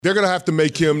They're going to have to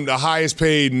make him the highest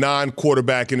paid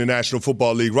non-quarterback in the National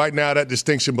Football League. Right now, that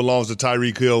distinction belongs to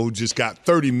Tyreek Hill, who just got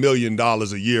 $30 million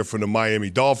a year from the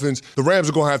Miami Dolphins. The Rams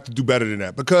are going to have to do better than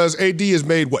that because AD has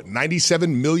made,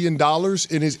 $97 million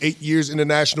in his 8 years in the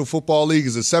National Football League.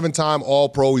 He's a 7-time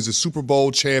All-Pro. He's a Super Bowl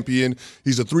champion.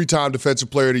 He's a 3-time Defensive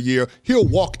Player of the Year. He'll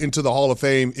walk into the Hall of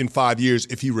Fame in 5 years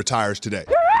if he retires today.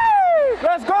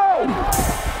 Let's go!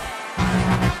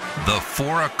 The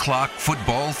 4 o'clock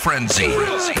football frenzy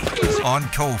on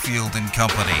Cofield and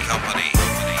Company.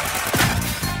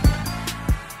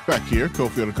 Back here,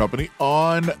 Cofield and Company,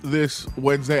 on this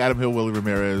Wednesday. Adam Hill, Willie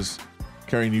Ramirez,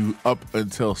 carrying you up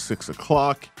until 6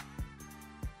 o'clock.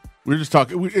 We were just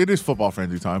talking. It is football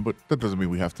frenzy time, but that doesn't mean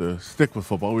we have to stick with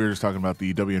football. We were just talking about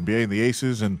the WNBA and the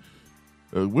Aces, and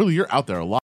Willie, you're out there a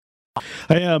lot.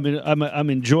 I am. I'm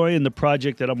enjoying the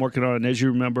project that I'm working on. And as you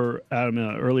remember, Adam,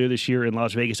 earlier this year in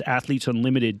Las Vegas, Athletes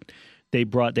Unlimited, they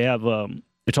have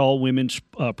it's all women's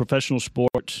professional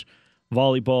sports,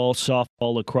 volleyball,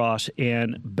 softball, lacrosse,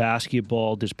 and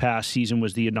basketball. This past season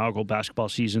was the inaugural basketball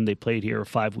season. They played here a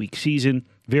 5-week season.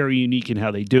 Very unique in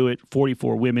how they do it.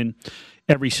 44 women.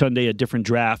 Every Sunday, a different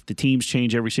draft. The teams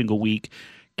change every single week.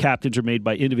 Captains are made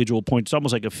by individual points. It's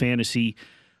almost like a fantasy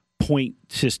point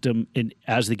system, and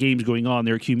as the game's going on,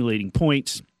 they're accumulating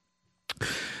points.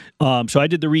 So I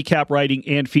did the recap writing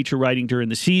and feature writing during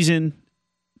the season,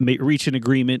 reached an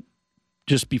agreement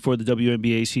just before the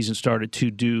WNBA season started to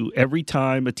do every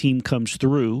time a team comes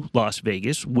through Las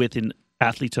Vegas with an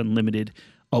Athletes Unlimited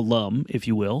alum, if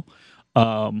you will,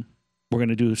 we're going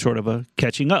to do sort of a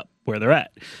catching up where they're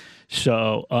at.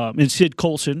 So, and Sid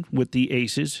Colson with the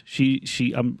Aces,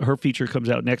 her feature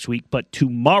comes out next week, but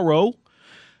tomorrow,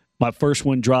 my first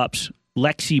one drops.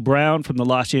 Lexi Brown from the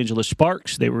Los Angeles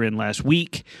Sparks. They were in last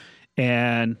week,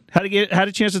 and had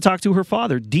a chance to talk to her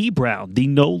father, D. Brown, the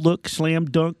no-look slam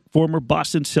dunk, former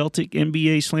Boston Celtic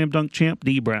NBA slam dunk champ,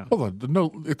 D. Brown. Hold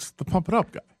on, it's the Pump It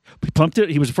Up guy. He pumped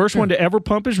it. He was the first one to ever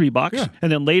pump his Reeboks, Yeah.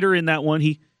 and then later in that one,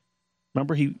 Yeah.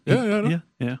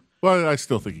 Well, I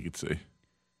still think you could see.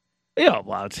 Yeah,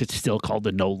 well, it's still called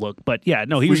the no look, but yeah,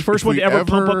 no, he was the first one to ever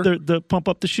pump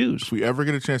up the shoes. If we ever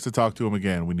get a chance to talk to him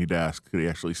again, we need to ask, could he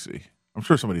actually see? I'm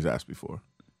sure somebody's asked before.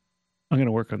 I'm going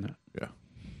to work on that. Yeah,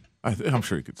 I'm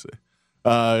sure he could see.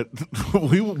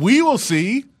 We will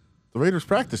see the Raiders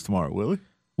practice tomorrow, Willie.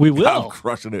 We will. I'm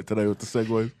crushing it today with the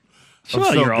segues.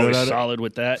 Well, you're always solid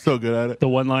with that. So good at it. The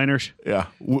one-liners. Yeah,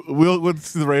 we'll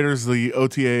see the Raiders, the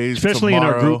OTAs, especially tomorrow.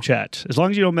 in our group chats. As long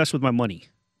as you don't mess with my money.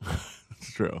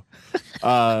 It's true.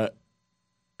 OTAs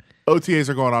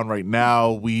are going on right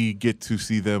now. We get to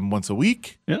see them once a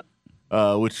week. Yeah.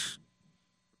 Which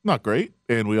not great,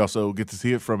 and we also get to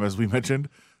see it from, as we mentioned,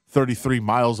 33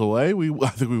 miles away. I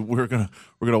think we're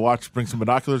gonna watch. Bring some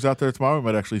binoculars out there tomorrow. We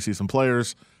might actually see some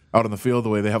players out on the field the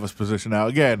way they have us positioned now.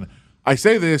 Again, I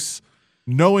say this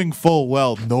knowing full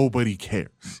well nobody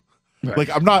cares. Right. Like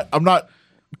I'm not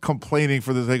complaining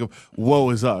for the sake of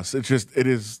woe is us. It's just it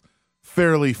is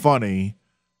fairly funny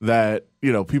that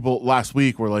people last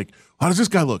week were like, how does this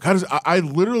guy look? I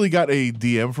literally got a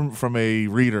DM from a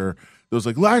reader that was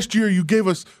like, last year you gave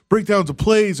us breakdowns of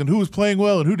plays and who was playing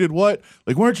well and who did what.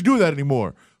 Like, why aren't you doing that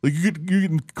anymore? Like, you're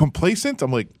getting complacent?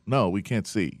 I'm like, no, we can't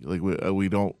see. Like, we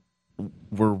don't.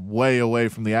 We're way away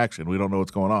from the action. We don't know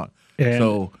what's going on. And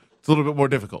so it's a little bit more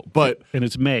difficult. But and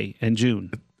it's May and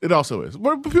June. It also is.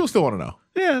 But people still want to know.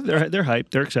 Yeah, they're hyped.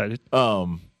 They're excited.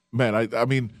 Man, I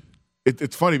mean,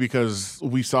 it's funny because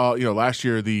we saw, last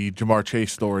year the Jamar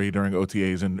Chase story during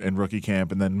OTAs and rookie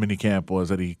camp, and then mini camp was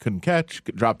that he couldn't catch,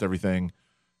 dropped everything.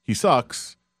 He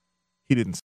sucks. He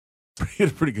didn't. He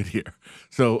had a pretty good year.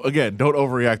 So again, don't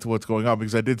overreact to what's going on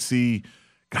because I did see.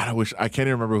 God, I can't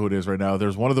even remember who it is right now.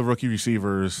 There's one of the rookie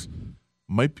receivers.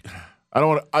 Might be, I don't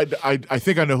want to. I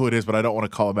think I know who it is, but I don't want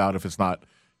to call him out if it's not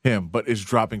him. But is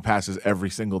dropping passes every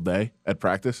single day at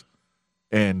practice,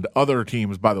 and other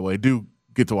teams, by the way, do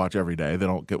get to watch every day. They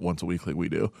don't get once a week like we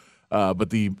do. But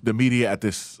the media at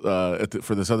this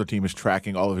for this other team is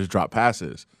tracking all of his drop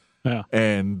passes. Yeah,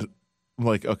 and I'm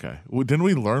like, okay, didn't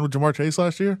we learn with Jamar Chase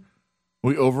last year?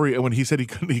 When he said he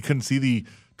couldn't see the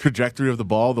trajectory of the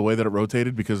ball, the way that it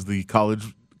rotated because the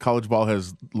college ball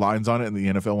has lines on it and the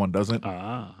NFL one doesn't.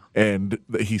 And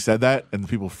he said that, and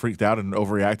people freaked out and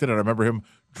overreacted. And I remember him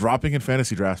dropping in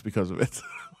fantasy drafts because of it,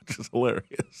 which is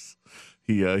hilarious.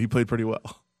 He played pretty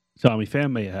well. Tommy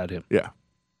Pham may have had him. Yeah.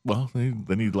 Well,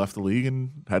 then he left the league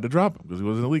and had to drop him because he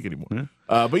wasn't in the league anymore.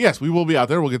 Yeah. But yes, we will be out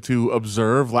there. We'll get to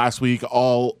observe. Last week,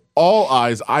 all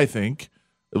eyes, I think,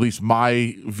 at least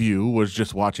my view, was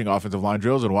just watching offensive line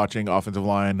drills and watching offensive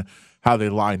line, how they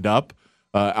lined up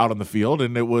out on the field.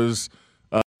 And it was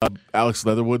Alex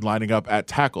Leatherwood lining up at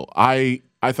tackle. I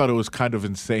thought it was kind of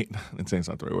insane. Insane's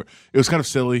not the right word. It was kind of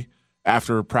silly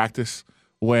after practice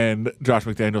when Josh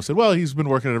McDaniels said, well, he's been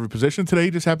working at every position. Today,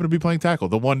 he just happened to be playing tackle.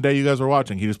 The one day you guys were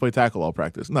watching, he just played tackle all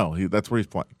practice. No, that's where he's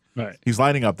playing. Right. He's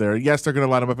lining up there. Yes, they're going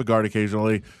to line him up at guard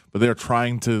occasionally, but they're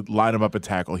trying to line him up at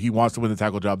tackle. He wants to win the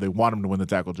tackle job. They want him to win the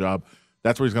tackle job.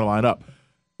 That's where he's going to line up.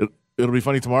 It'll be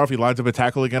funny tomorrow if he lines up at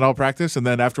tackle again all practice, and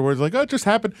then afterwards, like, oh, it just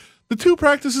happened. The 2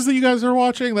 practices that you guys are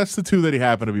watching, that's the 2 that he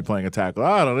happened to be playing a tackle.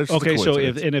 I don't know. It's just Okay,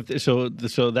 a coincidence.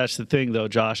 so that's the thing, though,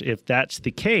 Josh. If that's the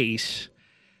case,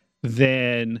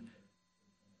 then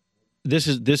this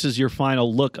is your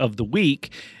final look of the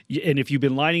week. And if you've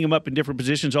been lining them up in different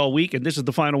positions all week, and this is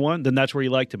the final one, then that's where you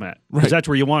liked him at. Because that's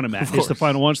where you want him at. It's the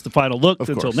final one. It's the final look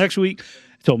until next week,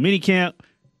 until minicamp.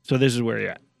 So this is where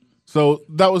you're at. So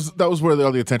that was where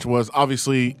all the attention was.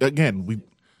 Obviously, again, we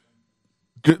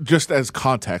just as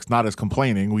context, not as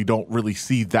complaining, we don't really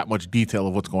see that much detail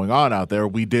of what's going on out there.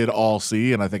 We did all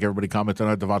see, and I think everybody commented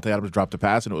on it, Devontae Adams dropped a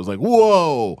pass, and it was like,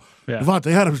 whoa,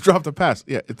 Devontae Adams dropped a pass.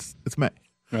 Yeah, it's May.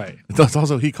 Right. It's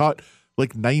also, he caught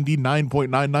like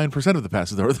 99.99% of the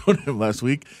passes that were thrown at him last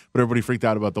week, but everybody freaked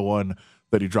out about the one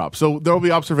that he dropped. So there will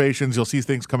be observations. You'll see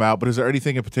things come out, but is there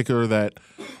anything in particular that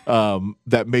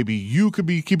that maybe you could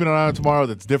be keeping an eye on tomorrow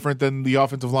that's different than the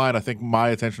offensive line? I think my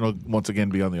attention will once again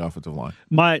be on the offensive line.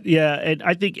 And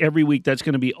I think every week that's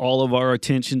going to be all of our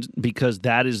attention, because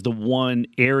that is the one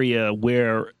area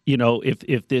where, you know,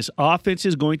 if this offense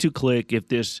is going to click, if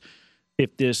this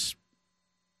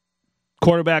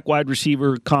quarterback wide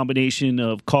receiver combination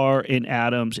of Carr and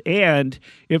Adams, and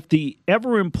if the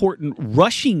ever important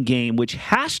rushing game, which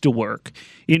has to work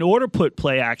in order to put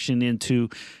play action into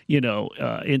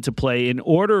play, in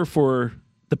order for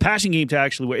the passing game to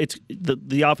actually work, it's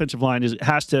the offensive line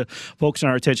has to focus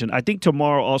on our attention. I think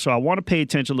tomorrow also I want to pay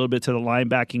attention a little bit to the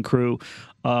linebacking crew.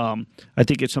 I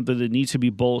think it's something that needs to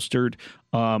be bolstered,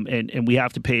 and we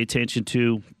have to pay attention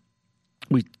to.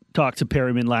 We talked to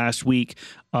Perryman last week.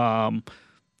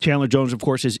 Chandler Jones, of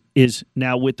course, is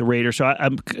now with the Raiders. So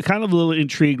I'm kind of a little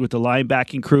intrigued with the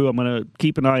linebacking crew. I'm going to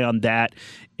keep an eye on that.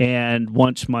 And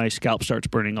once my scalp starts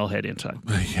burning, I'll head inside.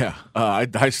 Yeah.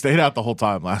 I stayed out the whole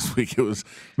time last week. It was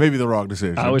maybe the wrong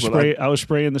decision. I was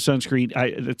spraying the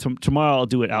sunscreen. Tomorrow I'll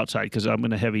do it outside because I'm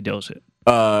going to heavy dose it.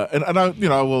 I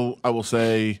will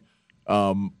say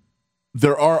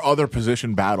there are other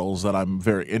position battles that I'm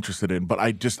very interested in, but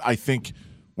I think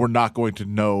we're not going to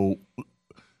know.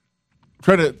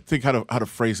 Try to think how to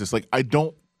phrase this. Like,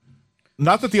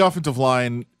 not that the offensive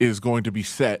line is going to be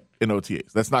set in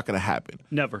OTAs. That's not going to happen.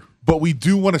 Never. But we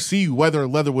do want to see whether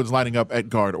Leatherwood's lining up at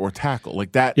guard or tackle.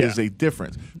 Like, that is a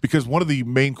difference. Because one of the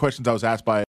main questions I was asked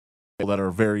by people that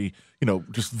are very,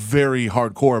 just very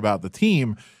hardcore about the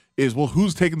team is, well,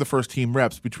 who's taking the first team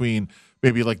reps between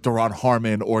maybe like Daron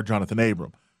Harmon or Jonathan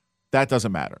Abram? That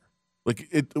doesn't matter. Like,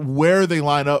 where they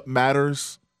line up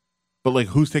matters. But, like,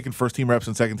 who's taking first-team reps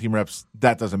and second-team reps,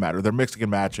 that doesn't matter. They're mixing and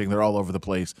matching. They're all over the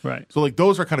place. Right. So, like,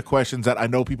 those are kind of questions that I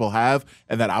know people have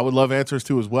and that I would love answers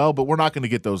to as well, but we're not going to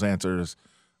get those answers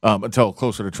until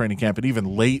closer to training camp and even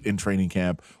late in training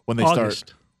camp when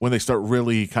they start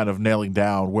really kind of nailing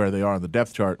down where they are on the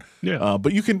depth chart. Yeah.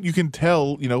 But you can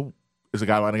tell, is a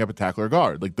guy lining up at tackle or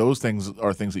guard. Like, those things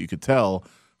are things that you could tell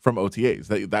from OTAs.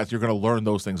 That you're going to learn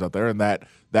those things out there, and that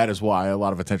is why a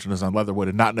lot of attention is on Leatherwood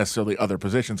and not necessarily other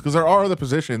positions, because there are other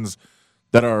positions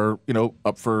that are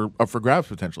up for grabs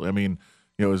potentially. I mean,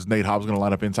 is Nate Hobbs going to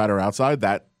line up inside or outside?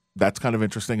 That's kind of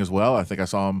interesting as well. I think I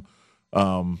saw him.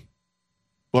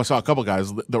 I saw a couple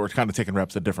guys that were kind of taking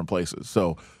reps at different places.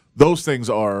 So those things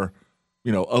are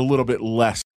a little bit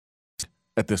less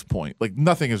at this point. Like,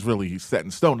 nothing is really set in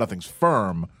stone. Nothing's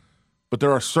firm, but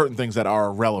there are certain things that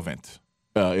are relevant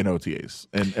in OTAs,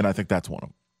 and I think that's one of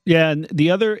them. Yeah, and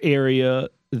the other area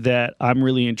that I'm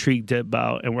really intrigued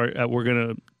about, and we're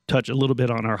going to touch a little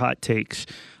bit on our hot takes,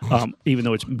 even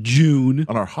though it's June.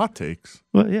 On our hot takes?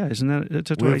 Well, yeah, that's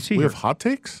what I see. We have hot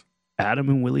takes? Adam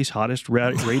and Willie's hottest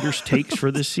Raiders takes for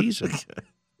this season.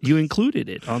 You included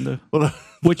it on the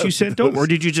what you sent over, or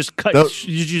did you just did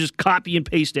you just copy and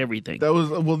paste everything? That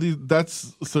was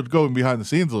that's so going behind the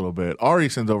scenes a little bit. Ari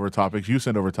sends over topics, you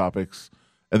send over topics.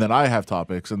 And then I have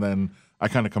topics, and then I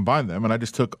kind of combine them, and I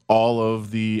just took all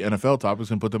of the NFL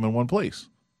topics and put them in one place.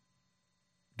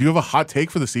 Do you have a hot take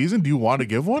for the season? Do you want to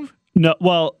give one? No.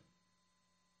 Well,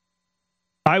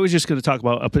 I was just going to talk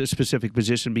about a specific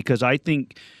position because I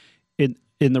think in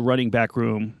the running back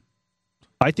room,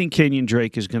 I think Kenyon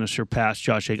Drake is going to surpass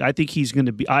Josh Jacobs. I think he's going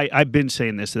to be. I've been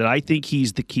saying this, that I think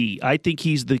he's the key. I think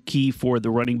he's the key for the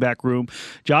running back room.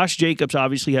 Josh Jacobs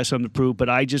obviously has something to prove, but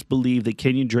I just believe that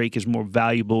Kenyon Drake is more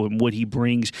valuable in what he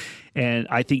brings, and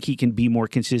I think he can be more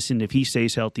consistent if he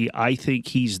stays healthy. I think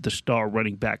he's the star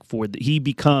running back for he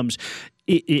becomes.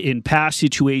 In past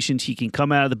situations, he can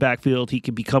come out of the backfield. He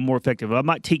can become more effective. I'm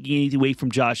not taking anything away from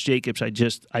Josh Jacobs. I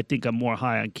think I'm more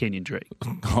high on Kenyon Drake.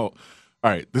 Oh. All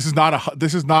right, this is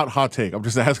not hot take. I'm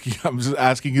just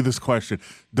asking you this question.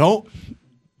 Don't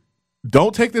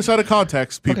take this out of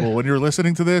context, people, when you're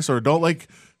listening to this, or don't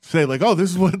say oh,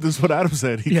 this is what Adam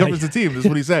said. He covers the team. This is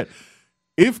what he said.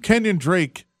 If Kenyon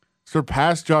Drake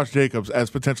surpassed Josh Jacobs as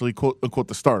potentially quote unquote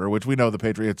the starter, which we know the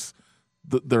Patriots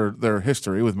their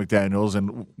history with McDaniels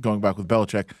and going back with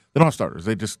Belichick, they don't have starters.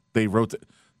 They rotate.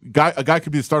 A guy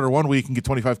could be the starter one week and get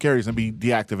 25 carries and be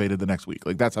deactivated the next week.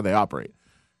 That's how they operate.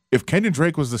 If Kenyon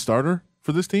Drake was the starter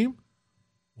for this team,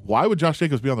 why would Josh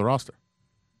Jacobs be on the roster?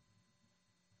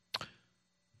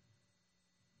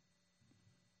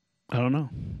 I don't know.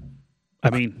 I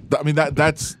mean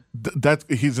that's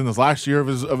he's in his last year of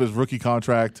his rookie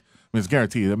contract. I mean, it's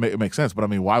guaranteed. It makes sense. But I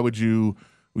mean, why would you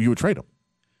would trade him?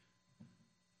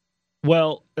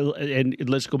 Well, and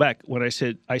let's go back. When I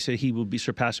said he would be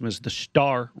surpassed him as the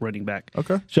star running back.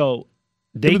 Okay. So.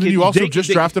 You also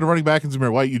drafted a running back in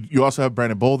Zamir White. You also have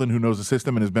Brandon Bolden, who knows the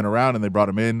system and has been around, and they brought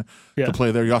him in to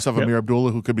play there. You also have Amir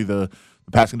Abdullah, who could be the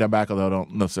passing down back, although I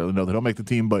don't necessarily know they don't make the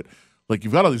team. But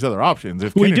you've got all these other options.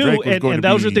 If we do, and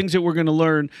those are things that we're going to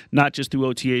learn not just through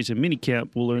OTAs and minicamp.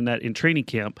 We'll learn that in training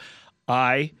camp.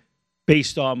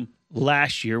 Based on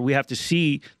last year, we have to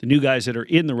see the new guys that are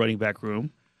in the running back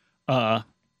room.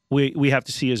 We have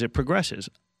to see as it progresses.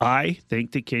 I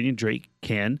think that Kenyon Drake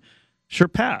can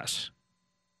surpass.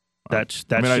 I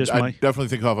definitely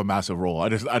think he'll have a massive role.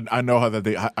 I know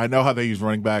how they use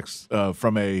running backs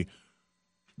they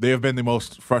have been the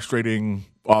most frustrating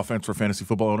offense for fantasy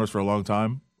football owners for a long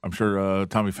time. I'm sure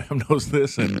Tommy Pham knows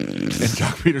this and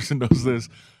Jock Peterson knows this.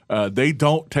 They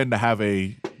don't tend to have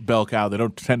a bell cow. They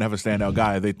don't tend to have a standout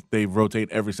guy. They rotate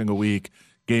every single week,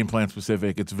 game plan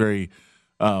specific. It's very,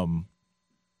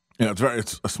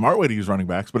 it's a smart way to use running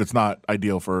backs, but it's not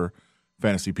ideal for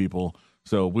fantasy people.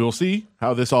 So we'll see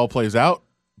how this all plays out.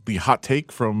 The hot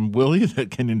take from Willie that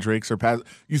Kenyon Drake surpassed.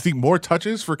 You think more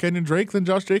touches for Kenyon Drake than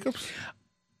Josh Jacobs?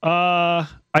 I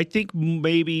think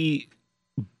maybe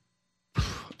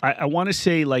I want to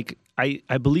say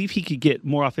I believe he could get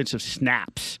more offensive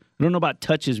snaps. I don't know about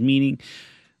touches, meaning,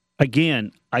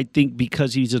 again, I think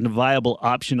because he's a viable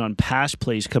option on pass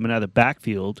plays coming out of the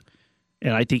backfield,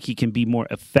 and I think he can be more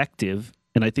effective.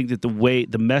 And I think that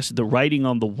the writing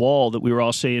on the wall that we were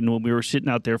all saying when we were sitting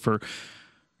out there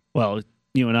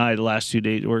you and I the last 2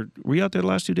 days, or were you out there the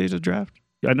last 2 days of the draft?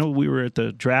 I know we were at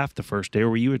the draft the first day,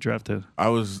 or were you at draft? I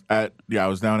was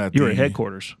down at You were at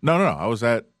headquarters. No. I was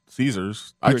at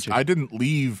Caesars. I didn't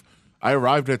leave. I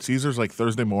arrived at Caesars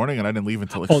Thursday morning, and I didn't leave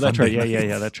until that's Sunday right.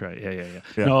 Yeah, that's right.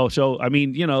 Yeah. No, so, I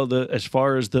mean, as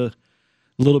far as the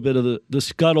little bit of the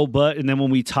scuttlebutt, and then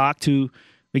when we talked to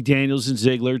McDaniels and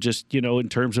Ziegler, just, in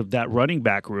terms of that running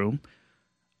back room,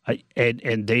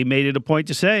 and they made it a point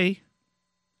to say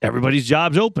everybody's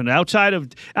job's open. Outside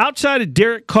of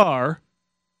Derek Carr,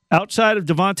 outside of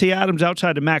Devontae Adams,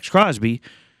 outside of Max Crosby,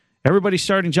 everybody's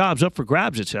starting jobs up for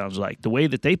grabs, it sounds like, the way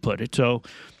that they put it. So,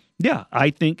 yeah, I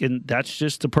think, and that's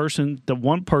just the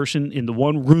one person in the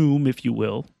one room, if you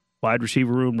will, wide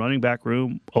receiver room, running back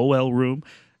room, OL room,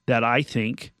 that I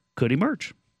think could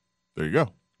emerge. There you go.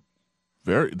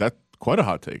 That's quite a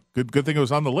hot take. Good thing it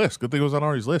was on the list. Good thing it was on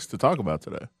Ari's list to talk about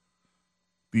today.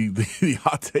 The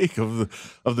hot take of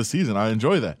the season. I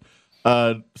enjoy that.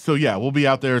 So yeah, we'll be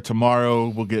out there tomorrow.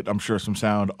 We'll get, I'm sure, some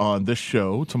sound on this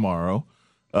show tomorrow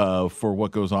for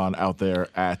what goes on out there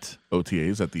at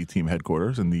OTAs at the team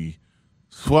headquarters in the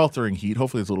sweltering heat.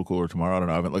 Hopefully it's a little cooler tomorrow. I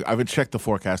don't know. I haven't checked the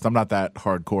forecast. I'm not that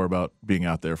hardcore about being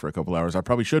out there for a couple hours. I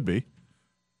probably should be.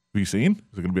 Have you seen?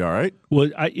 Is it going to be all right? Well,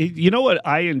 you know what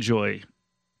I enjoy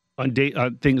on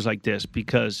things like this,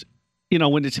 because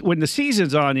when the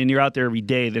season's on and you're out there every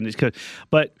day, then it's good.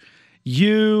 But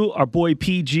our boy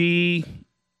PG,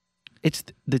 it's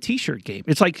the T-shirt game.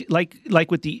 It's like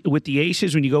with the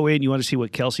Aces, when you go in, you want to see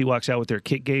what Kelsey walks out with their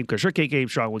kick game, because her kick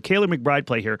game's strong. When Kayla McBride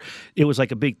play here, it was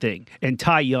like a big thing. And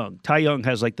Ty Young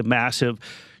has the massive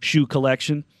shoe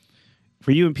collection.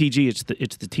 For you and PG, it's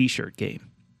the T-shirt game,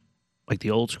 like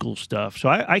the old school stuff. So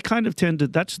I kind of tend to,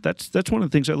 that's one of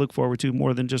the things I look forward to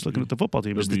more than just looking at the football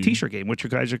team, is the T-shirt game, which your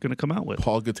guys are going to come out with.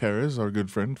 Paul Gutierrez, our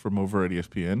good friend from over at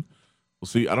ESPN. We'll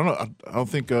see. I don't know. I don't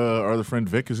think our other friend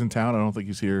Vic is in town. I don't think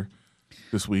he's here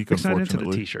this week, It's not unfortunately.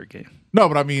 into the T-shirt game. No,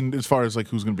 but I mean, as far as like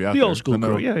who's going to be out The there. old school I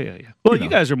know- crew. Yeah. Well, you know,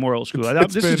 guys are more old school.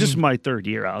 it's This is just my third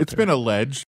year out It's there. been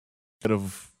alleged instead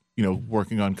of,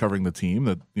 working on covering the team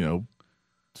that,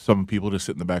 some people just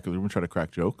sit in the back of the room and try to crack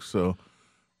jokes. So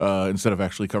instead of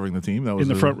actually covering the team, that was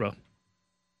in the front row.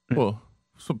 Well,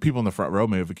 some people in the front row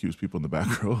may have accused people in the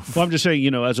back row. Well, I'm just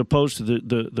saying, as opposed to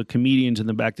the comedians in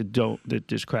the back that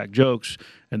just crack jokes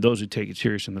and those who take it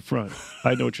serious in the front.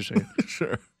 I know what you're saying.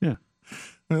 Sure. Yeah.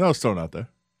 I mean, that was thrown out there.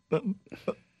 Don't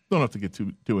have to get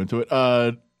too into it.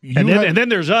 And then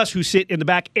there's us who sit in the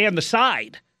back and the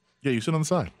side. Yeah, you sit on the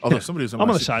side. Although somebody's I'm on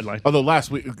the sideline. Although last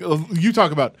week you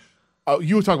talk about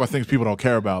things people don't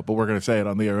care about, but we're going to say it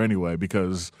on the air anyway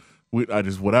because we're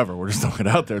just throwing it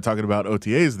out there talking about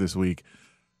OTAs this week.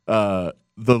 The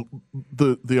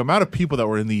amount of people that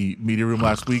were in the media room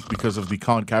last week because of the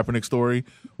Colin Kaepernick story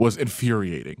was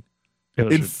infuriating.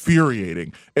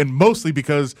 Infuriating, and mostly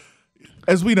because,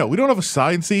 as we know, we don't have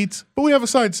assigned seats, but we have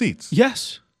assigned seats.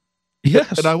 Yes.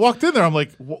 And I walked in there. I'm like,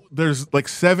 there's like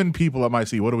 7 people at my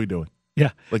seat. What are we doing?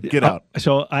 Yeah. Like, get out.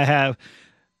 So I have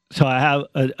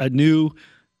a new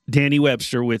Danny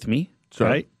Webster with me, Sure.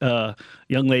 right?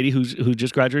 Young lady who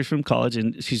just graduated from college,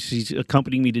 and she's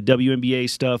accompanying me to WNBA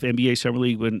stuff, NBA Summer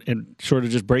League, and sort of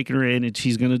just breaking her in, and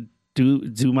she's gonna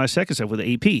do my second stuff with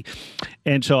the AP.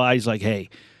 And so I was like, hey,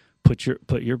 put your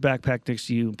backpack next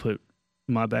to you and put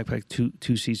my backpack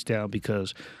two seats down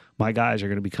because my guys are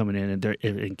going to be coming in and they're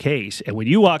in case. And when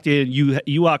you walked in,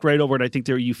 you walked right over, and I think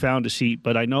you found a seat.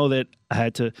 But I know that I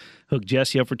had to hook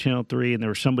Jesse up for Channel 3, and there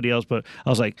was somebody else. But I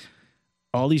was like,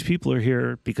 all these people are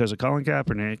here because of Colin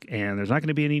Kaepernick, and there's not going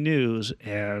to be any news,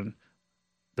 and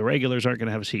the regulars aren't going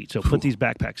to have a seat. So put these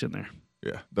backpacks in there.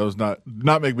 Yeah, that was not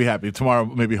make me happy. Tomorrow,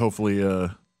 maybe hopefully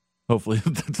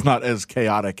it's not as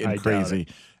chaotic and crazy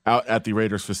out at the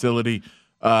Raiders facility.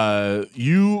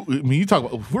 You talk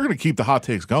about we're going to keep the hot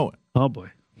takes going. Oh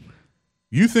boy,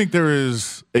 you think there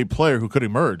is a player who could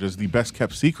emerge as the best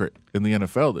kept secret in the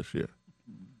NFL this year?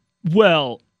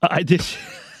 Well,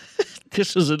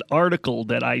 this is an article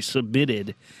that I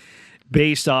submitted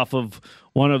based off of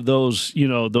one of those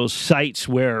those sites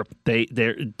where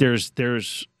there's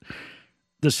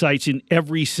the sites in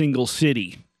every single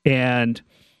city, and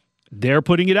they're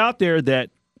putting it out there that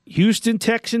Houston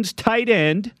Texans tight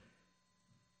end,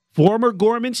 former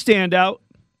Gorman standout,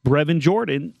 Brevin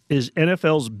Jordan is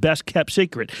NFL's best-kept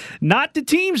secret. Not the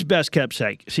team's best-kept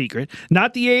secret,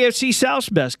 not the AFC South's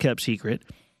best-kept secret,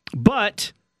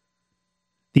 but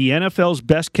the NFL's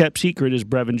best-kept secret is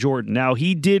Brevin Jordan. Now,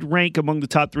 he did rank among the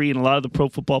top 3 in a lot of the Pro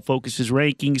Football Focus's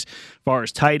rankings as far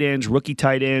as tight ends, rookie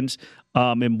tight ends,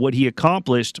 and what he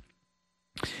accomplished.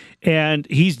 And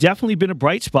he's definitely been a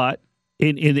bright spot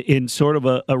in sort of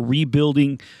a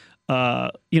rebuilding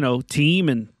team,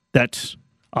 and that's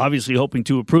obviously hoping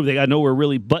to improve. They got nowhere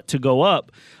really but to go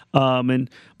up.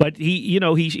 But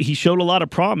he showed a lot of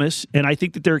promise, and I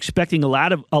think that they're expecting a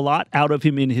lot out of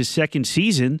him in his second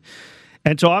season.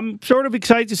 And so I'm sort of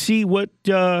excited to see what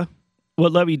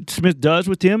Lovie Smith does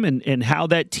with him and how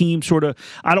that team sort of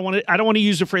I don't want to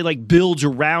use the phrase like builds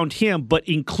around him, but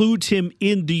includes him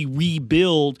in the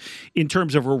rebuild in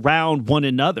terms of around one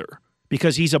another,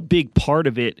 because he's a big part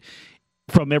of it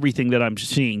from everything that I'm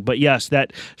seeing. But yes,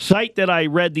 that site that I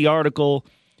read the article,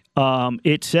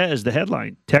 it says the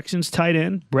headline: Texans tight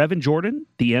end Brevin Jordan,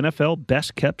 the NFL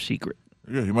best kept secret.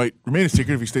 Yeah, he might remain a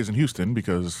secret if he stays in Houston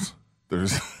because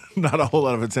there's not a whole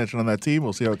lot of attention on that team.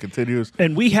 We'll see how it continues.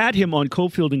 And we had him on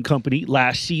Cofield and Company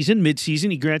last season,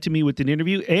 mid-season. He granted me with an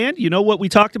interview. And you know what we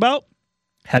talked about?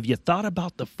 Have you thought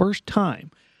about the first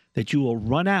time that you will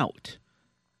run out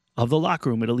of the locker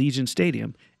room at Allegiant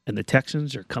Stadium and the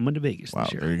Texans are coming to Vegas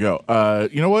this year? There you go.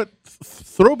 You know what?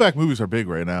 Throwback movies are big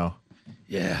right now.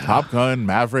 Yeah. Top Gun,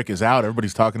 Maverick is out.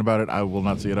 Everybody's talking about it. I will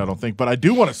not see it, I don't think. But I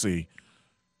do want to see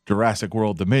Jurassic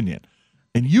World Dominion.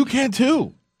 And you can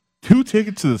too. 2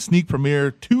 tickets to the sneak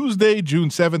premiere Tuesday, June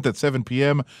 7th at 7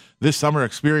 p.m. this summer.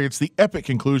 Experience the epic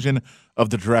conclusion of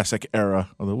the Jurassic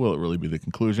era. Although, will it really be the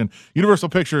conclusion? Universal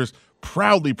Pictures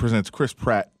proudly presents Chris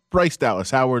Pratt, Bryce Dallas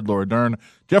Howard, Laura Dern,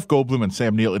 Jeff Goldblum, and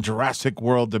Sam Neill in Jurassic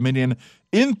World Dominion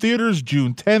in theaters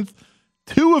June 10th.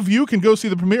 2 of you can go see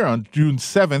the premiere on June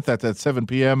 7th. That's at 7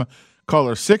 p.m.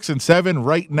 Caller 6 and 7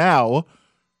 right now.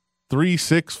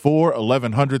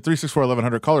 364-1100.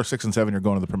 364-1100. Caller 6 and 7. You're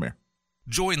going to the premiere.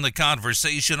 Join the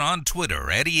conversation on Twitter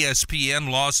at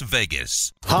ESPN Las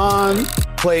Vegas. Han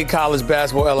played college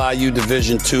basketball, LIU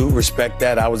Division II. Respect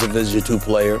that. I was a Division II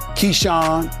player.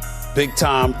 Keyshawn,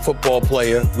 big-time football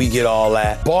player. We get all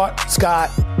that. Bart Scott,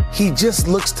 he just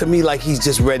looks to me like he's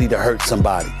just ready to hurt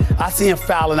somebody. I see him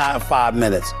fouling out in 5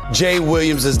 minutes. Jay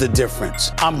Williams is the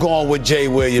difference. I'm going with Jay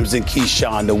Williams and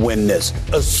Keyshawn to win this,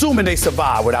 assuming they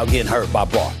survive without getting hurt by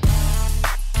Bart.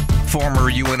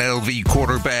 Former UNLV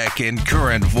quarterback and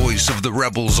current voice of the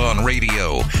Rebels on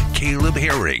radio, Caleb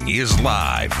Herring is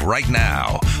live right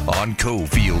now on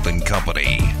Cofield and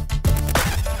Company.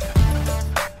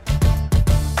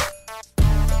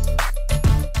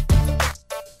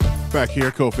 Back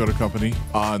here, Cofield and Company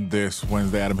on this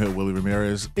Wednesday. Adam Hill, Willie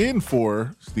Ramirez in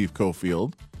for Steve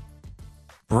Cofield.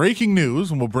 Breaking news,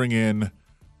 and we'll bring in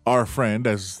our friend,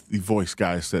 as the voice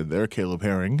guy said there, Caleb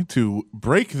Herring, to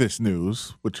break this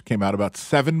news, which came out about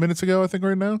 7 minutes ago, I think,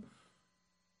 right now.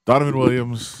 Donovan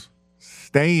Williams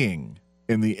staying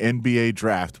in the NBA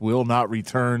draft, will not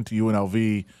return to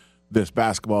UNLV this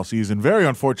basketball season. Very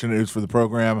unfortunate news for the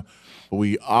program, but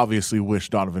we obviously wish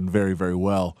Donovan very, very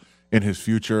well in his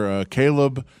future.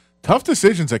 Caleb, tough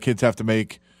decisions that kids have to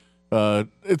make.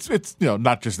 It's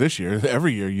not just this year.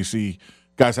 Every year you see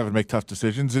guys having to make tough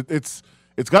decisions.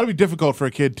 It's got to be difficult for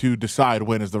a kid to decide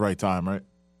when is the right time, right?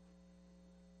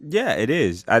 Yeah, it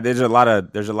is. There's a lot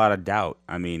of doubt.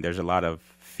 I mean, there's a lot of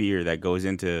fear that goes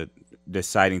into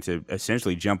deciding to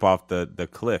essentially jump off the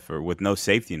cliff or with no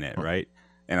safety net, right?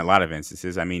 In a lot of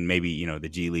instances. I mean, maybe, the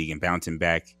G League and bouncing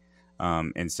back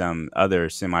in some other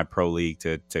semi-pro league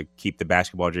to keep the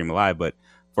basketball dream alive. But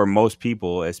for most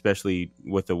people, especially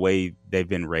with the way they've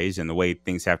been raised and the way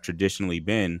things have traditionally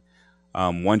been,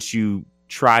 once you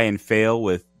try and fail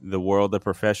with the world of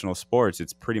professional sports,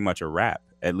 it's pretty much a wrap,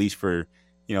 at least for,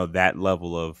 that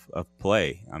level of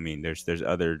play. I mean, there's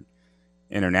other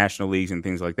international leagues and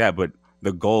things like that, but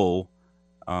the goal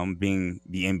being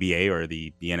the NBA or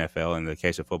the NFL in the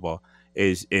case of football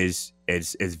is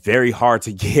very hard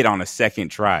to get on a second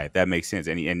try, if that makes sense.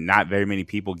 And not very many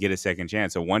people get a second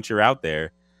chance. So once you're out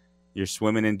there, you're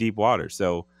swimming in deep water.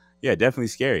 So yeah, definitely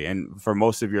scary. And for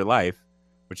most of your life,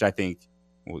 which I think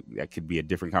that could be a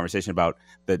different conversation about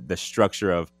the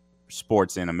structure of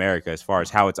sports in America as far as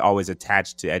how it's always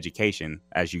attached to education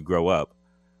as you grow up.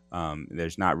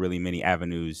 There's not really many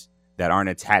avenues that aren't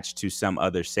attached to some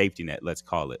other safety net, let's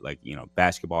call it, like,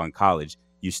 basketball in college.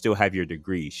 You still have your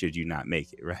degree should you not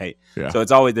make it, right? Yeah. So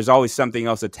there's always something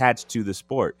else attached to the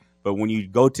sport. But when you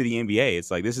go to the NBA,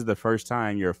 it's like this is the first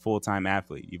time you're a full-time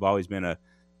athlete. You've always been a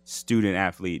student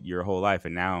athlete your whole life,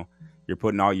 and now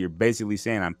you're basically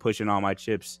saying I'm pushing all my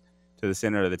chips to the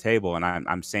center of the table, and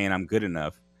I'm saying I'm good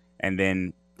enough. And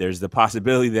then there's the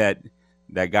possibility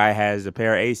that guy has a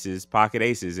pair of aces, pocket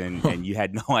aces, and you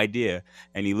had no idea,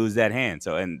 and you lose that hand.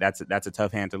 So, and that's a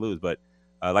tough hand to lose. But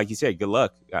like you said, good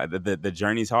luck. The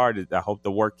journey's hard. I hope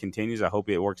the work continues. I hope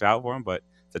it works out for him. But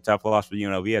it's a tough loss for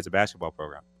UNLV as a basketball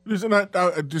program.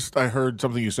 I heard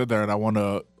something you said there, and I want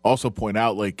to also point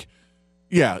out,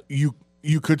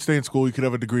 you could stay in school, you could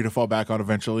have a degree to fall back on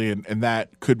eventually, and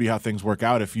that could be how things work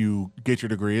out if you get your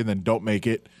degree and then don't make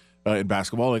it in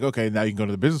basketball. Like, okay, now you can go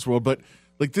to the business world. But,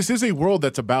 this is a world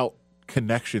that's about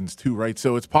connections too, right?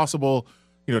 So it's possible,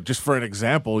 just for an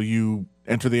example, you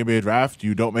enter the NBA draft,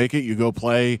 you don't make it, you go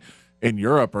play in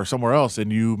Europe or somewhere else,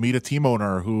 and you meet a team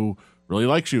owner who really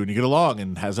likes you and you get along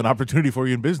and has an opportunity for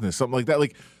you in business, something like that.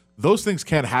 Like, those things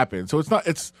can happen. So it's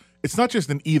not just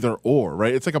an either or,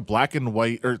 right? It's like a black and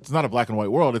white, or it's not a black and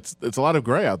white world. It's a lot of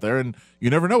gray out there, and you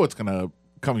never know what's going to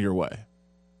come your way.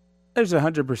 There's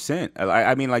 100%.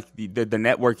 I mean, like the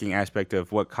networking aspect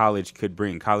of what college could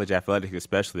bring, college athletics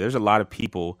especially. There's a lot of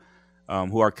people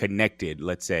who are connected,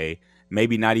 let's say,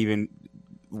 maybe not even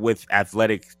with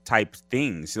athletic type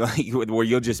things, like where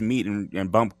you'll just meet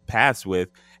and bump paths with.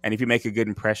 And if you make a good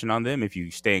impression on them, if you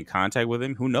stay in contact with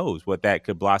them, who knows what that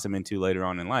could blossom into later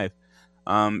on in life.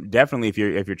 Definitely, if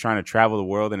you're trying to travel the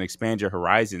world and expand your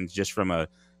horizons just from a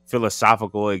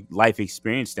philosophical life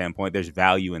experience standpoint, there's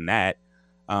value in that.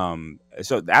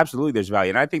 So absolutely there's value.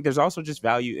 And I think there's also just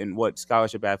value in what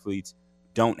scholarship athletes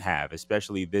don't have,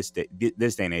 especially this day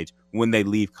and age, when they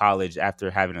leave college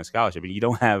after having a scholarship. And you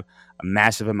don't have a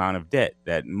massive amount of debt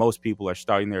that most people are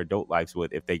starting their adult lives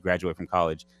with if they graduate from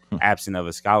college absent of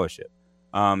a scholarship.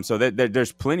 So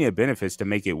there's plenty of benefits to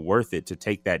make it worth it to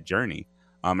take that journey.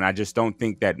 And I just don't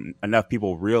think that enough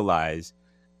people realize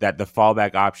that the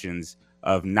fallback options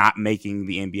of not making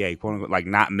the NBA, quote unquote, like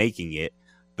not making it,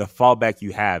 the fallback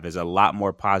you have is a lot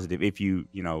more positive if you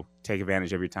take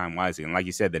advantage of your time wisely. And like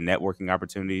you said, the networking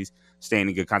opportunities, staying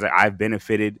in good contact. I've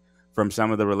benefited from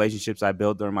some of the relationships I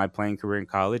built during my playing career in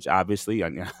college. Obviously,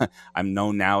 I'm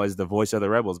known now as the voice of the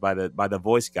Rebels by the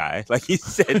voice guy, like you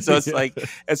said. So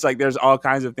it's like there's all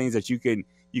kinds of things that you can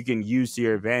you can use to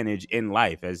your advantage in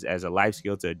life as a life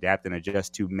skill to adapt and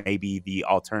adjust to maybe the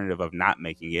alternative of not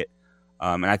making it.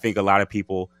 And I think a lot of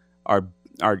people are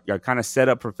kind of set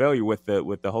up for failure with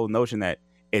the whole notion that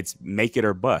it's make it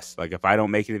or bust. Like if I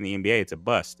don't make it in the NBA, it's a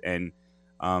bust. And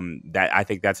that I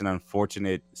think that's an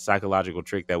unfortunate psychological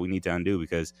trick that we need to undo,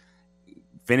 because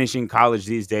finishing college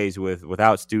these days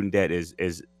without student debt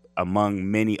is among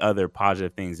many other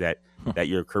positive things that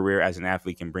your career as an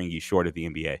athlete can bring you short of the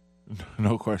NBA.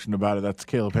 No question about it. That's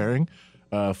Caleb Herring,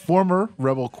 former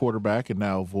Rebel quarterback and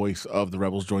now voice of the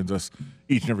Rebels, joins us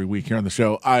each and every week here on the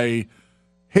show. I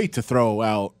hate to throw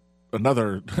out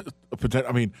another potential.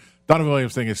 I mean, Donovan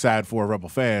Williams thing is sad for Rebel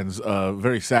fans.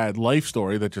 Very sad life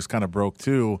story that just kind of broke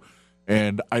too.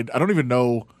 And I don't even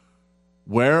know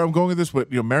where I'm going with this,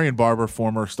 but Marion Barber,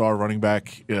 former star running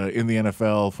back in the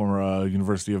NFL, former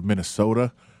University of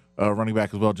Minnesota running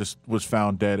back as well, just was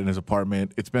found dead in his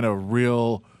apartment. It's been a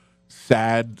real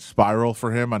sad spiral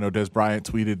for him. I know Des Bryant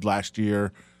tweeted last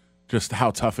year just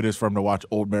how tough it is for him to watch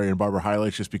old Marion Barber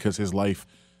highlights, just because his life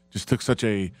just took such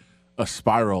a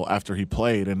spiral after he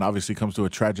played, and obviously comes to a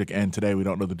tragic end today. We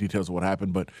don't know the details of what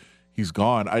happened, but he's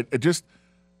gone.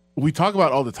 We talk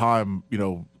about all the time,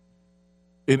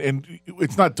 and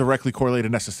it's not directly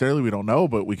correlated necessarily. We don't know,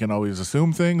 but we can always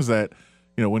assume things that,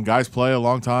 when guys play a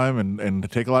long time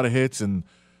and take a lot of hits and,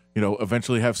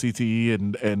 eventually have CTE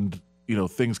and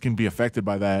things can be affected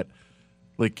by that.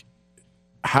 Like,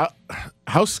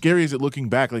 how scary is it looking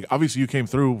back? Like, obviously you came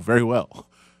through very well.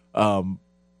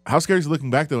 How scary is it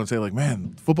looking back though and say, like,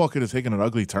 man, football could have taken an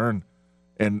ugly turn,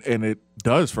 and it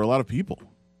does for a lot of people.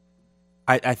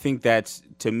 I think that's,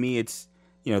 to me, it's,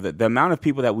 the amount of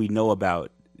people that we know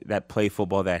about that play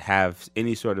football that have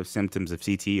any sort of symptoms of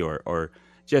CTE or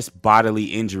just bodily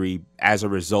injury as a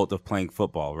result of playing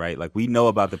football, right? Like, we know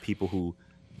about the people who,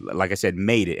 like I said,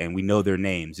 made it, and we know their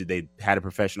names. They had a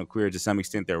professional career to some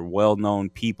extent. They're well-known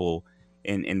people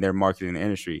in their marketing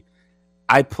industry.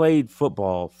 I played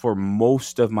football for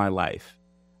most of my life.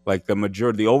 Like,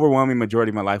 the overwhelming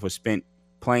majority of my life was spent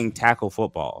playing tackle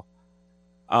football.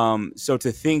 So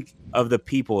to think of the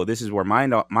people, this is where my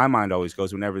mind always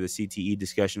goes whenever the CTE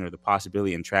discussion or the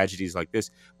possibility and tragedies like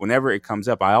this, whenever it comes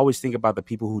up, I always think about the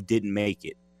people who didn't make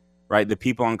it, right? The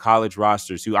people on college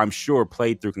rosters who I'm sure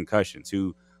played through concussions,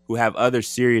 who have other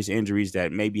serious injuries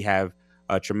that maybe have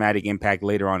a traumatic impact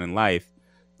later on in life,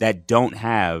 that don't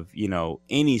have,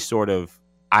 any sort of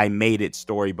I made it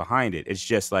story behind it. It's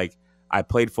just like, I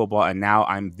played football and now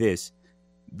I'm this.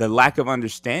 The lack of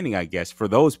understanding, I guess, for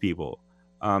those people,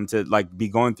 to like be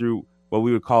going through what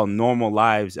we would call normal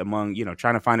lives among,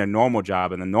 trying to find a normal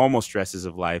job and the normal stresses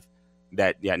of life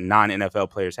that non-NFL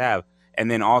players have. And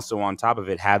then also on top of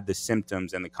it, have the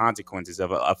symptoms and the consequences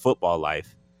of a football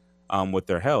life with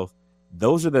their health.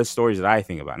 Those are the stories that I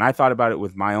think about. And I thought about it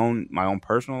with my own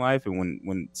personal life. And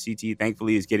when CTE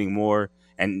thankfully is getting more,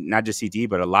 and not just CTE,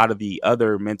 but a lot of the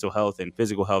other mental health and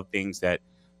physical health things that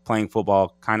playing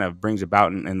football kind of brings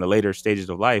about in the later stages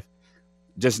of life,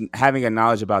 just having a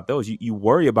knowledge about those, you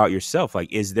worry about yourself.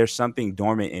 Like, is there something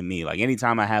dormant in me? Like,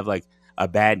 anytime I have like a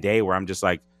bad day where I'm just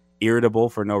like irritable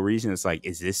for no reason, it's like,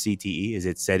 is this CTE? Is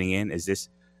it setting in? Is this,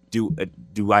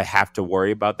 do I have to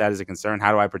worry about that as a concern?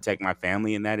 How do I protect my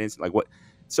family in that instant? Like, what?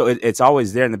 So it's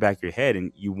always there in the back of your head,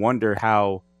 and you wonder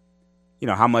how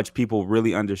much people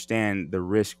really understand the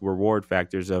risk reward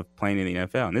factors of playing in the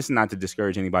NFL. And this is not to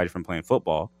discourage anybody from playing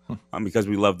football, because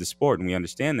we love the sport and we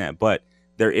understand that. But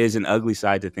there is an ugly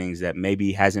side to things that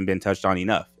maybe hasn't been touched on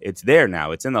enough. It's there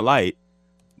now. It's in the light.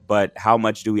 But how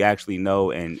much do we actually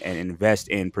know and invest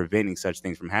in preventing such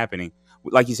things from happening?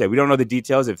 Like you said, we don't know the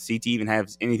details if CT even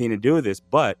has anything to do with this.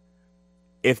 But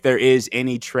if there is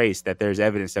any trace that there's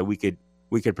evidence that we could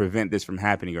prevent this from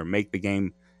happening or make the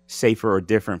game safer or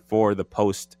different for the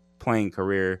post-playing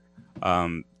career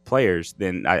players,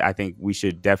 then I think we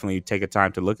should definitely take a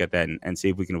time to look at that and see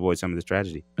if we can avoid some of this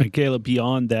tragedy. And Caleb,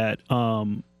 beyond that,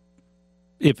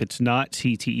 if it's not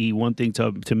CTE, one thing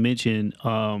to mention,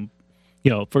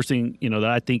 first thing, that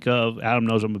I think of, Adam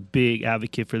knows I'm a big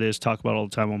advocate for this, talk about it all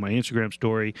the time on my Instagram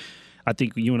story. I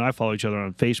think you and I follow each other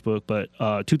on Facebook, but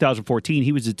 2014,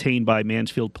 he was detained by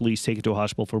Mansfield police, taken to a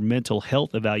hospital for mental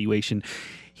health evaluation.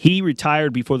 He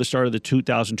retired before the start of the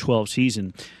 2012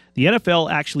 season. The NFL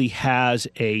actually has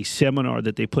a seminar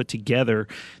that they put together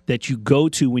that you go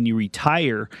to when you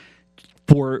retire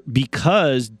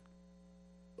because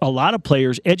a lot of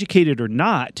players, educated or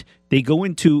not, they go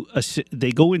into a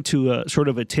sort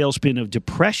of a tailspin of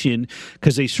depression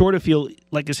because they sort of feel,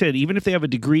 like I said, even if they have a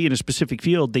degree in a specific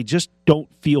field, they just don't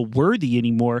feel worthy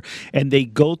anymore. And they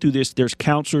go through this. There's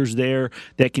counselors there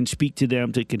that can speak to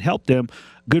them, that can help them.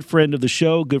 Good friend of the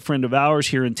show, good friend of ours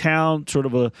here in town, sort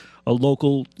of a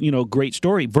local, great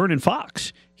story. Vernon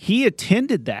Fox, he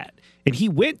attended that. And he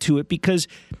went to it because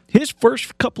his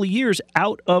first couple of years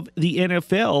out of the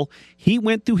NFL, he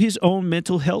went through his own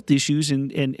mental health issues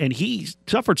and he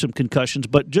suffered some concussions,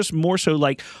 but just more so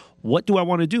like, what do I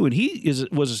want to do? And he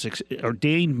was an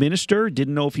ordained minister,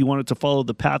 didn't know if he wanted to follow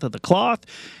the path of the cloth,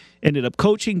 ended up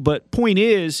coaching. But point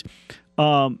is,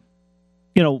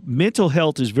 mental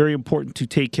health is very important to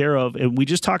take care of. And we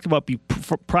just talked about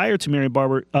prior to Marion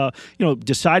Barber,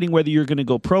 deciding whether you're going to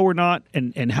go pro or not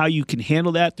and how you can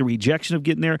handle that, the rejection of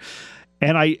getting there.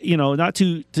 And I, not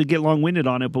to get long-winded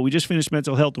on it, but we just finished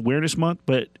Mental Health Awareness Month.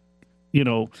 But,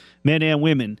 men and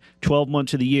women, 12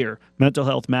 months of the year, mental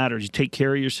health matters. You take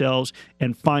care of yourselves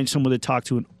and find someone to talk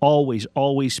to and always,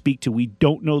 always speak to. We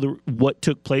don't know what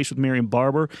took place with Marion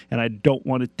Barber, and I don't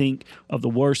want to think of the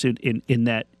worst in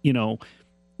that,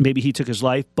 maybe he took his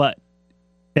life, but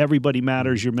everybody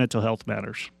matters. Your mental health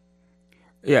matters.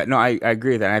 Yeah, no, I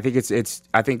agree with that. I think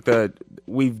I think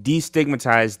we've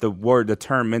destigmatized the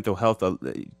term mental health a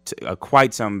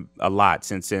lot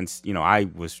since I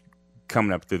was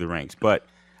coming up through the ranks. But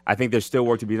I think there's still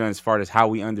work to be done as far as how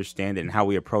we understand it and how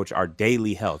we approach our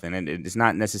daily health. And it's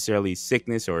not necessarily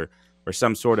sickness or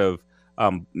some sort of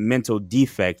mental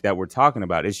defect that we're talking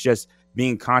about. It's just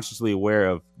being consciously aware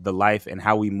of the life and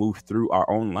how we move through our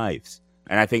own lives.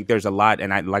 And I think there's a lot,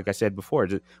 and like I said before,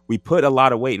 we put a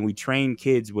lot of weight and we train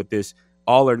kids with this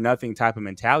all or nothing type of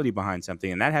mentality behind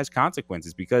something, and that has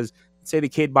consequences because, say the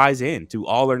kid buys in to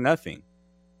all or nothing.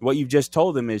 What you've just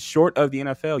told them is, short of the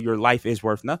NFL, your life is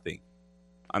worth nothing.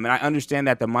 I mean, I understand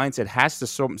that the mindset has to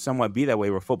somewhat be that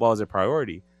way where football is a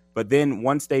priority, but then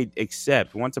once a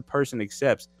person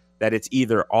accepts that it's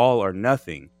either all or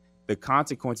nothing, the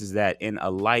consequences that in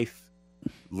a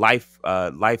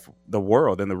the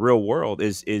world and the real world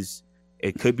is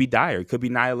it could be dire, it could be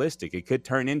nihilistic, it could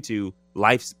turn into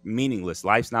life's meaningless,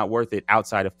 life's not worth it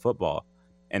outside of football,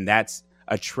 and that's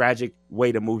a tragic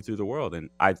way to move through the world. And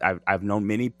I've known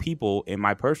many people in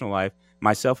my personal life,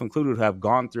 myself included, who have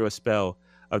gone through a spell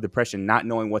of depression, not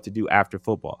knowing what to do after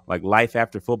football. Like, life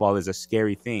after football is a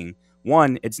scary thing.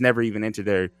 One, it's never even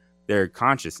entered their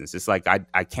consciousness. It's like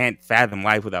I can't fathom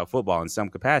life without football in some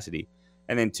capacity.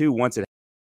 And then two, once it,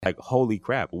 like, holy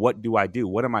crap, what do I do?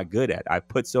 What am I good at? I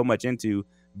put so much into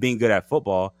being good at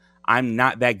football. I'm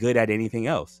not that good at anything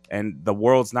else. And the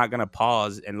world's not going to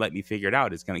pause and let me figure it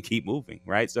out. It's going to keep moving,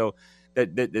 right? So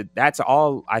that's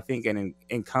all, I think,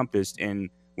 encompassed in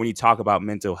when you talk about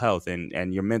mental health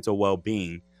and your mental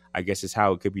well-being, I guess is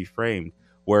how it could be framed,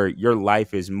 where your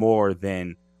life is more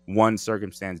than one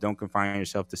circumstance. Don't confine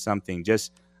yourself to something.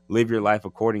 Just live your life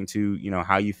according to,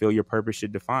 how you feel your purpose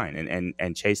should define,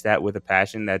 and chase that with a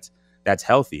passion that's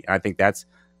healthy. And I think that's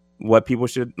what people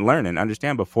should learn and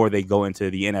understand before they go into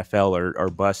the NFL or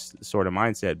bust sort of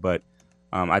mindset. But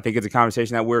I think it's a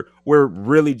conversation that we're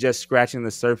really just scratching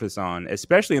the surface on,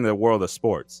 especially in the world of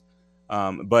sports.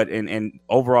 But in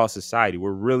overall society,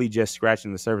 we're really just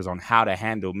scratching the surface on how to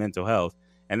handle mental health.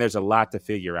 And there's a lot to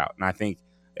figure out. And I think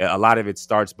a lot of it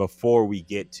starts before we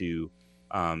get to,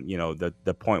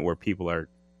 the point where people are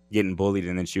getting bullied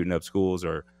and then shooting up schools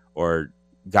or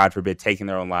God forbid, taking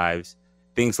their own lives,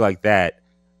 things like that.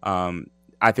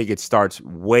 I think it starts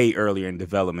way earlier in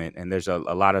development, and there's a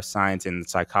lot of science in the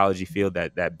psychology field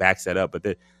that backs that up.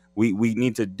 But we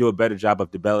need to do a better job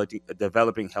of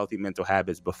developing healthy mental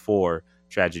habits before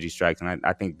tragedy strikes. And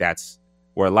I think that's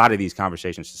where a lot of these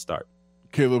conversations should start.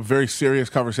 Caleb, very serious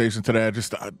conversation today.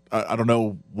 I don't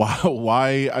know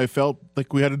why I felt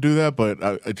like we had to do that, but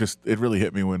it really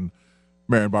hit me when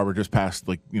Marion Barber just passed,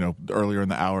 earlier in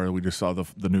the hour. We just saw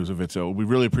the news of it. So we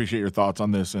really appreciate your thoughts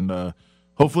on this, and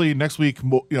hopefully next week,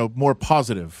 more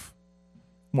positive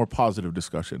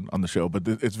discussion on the show. But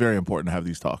it's very important to have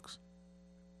these talks.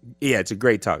 Yeah, it's a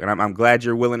great talk, and I'm glad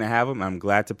you're willing to have them. I'm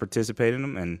glad to participate in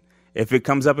them, and if it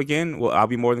comes up again, well, I'll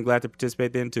be more than glad to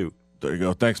participate then too. There you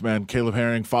go. Thanks, man. Caleb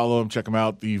Herring, follow him, check him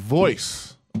out. The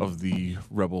voice of the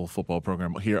Rebel football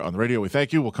program here on the radio. We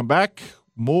thank you. We'll come back.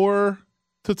 More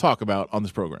to talk about on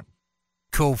this program.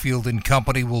 Cofield and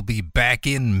Company will be back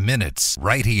in minutes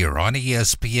right here on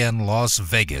ESPN Las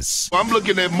Vegas. I'm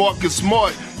looking at Marcus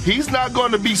Smart. He's not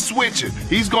going to be switching.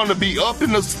 He's going to be up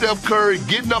in the Steph Curry,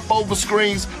 getting up over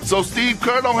screens. So Steve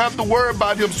Kerr don't have to worry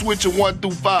about him switching 1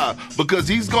 through 5 because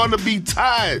he's going to be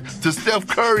tied to Steph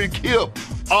Curry Kip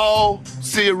all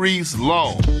series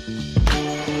long.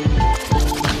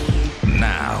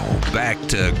 back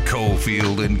to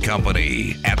Cofield and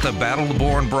Company at the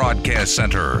Battleborn Broadcast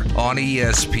Center on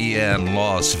ESPN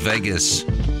Las Vegas.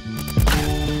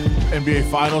 NBA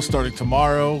Finals starting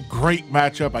tomorrow. Great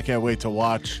matchup. I can't wait to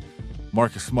watch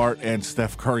Marcus Smart and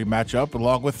Steph Curry match up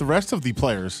along with the rest of the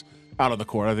players out on the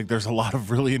court. I think there's a lot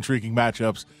of really intriguing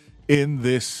matchups in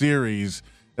this series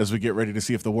as we get ready to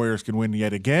see if the Warriors can win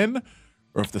yet again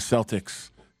or if the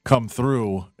Celtics come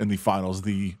through in the finals.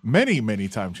 The many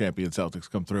time champion Celtics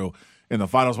come through in the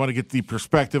finals. I want to get the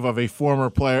perspective of a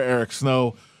former player, Eric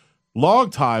Snow,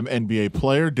 longtime NBA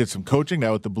player, did some coaching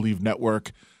now at the Believe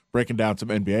Network, breaking down some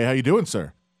NBA. How you doing,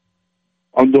 sir?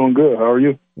 I'm doing good. How are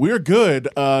you? We're good.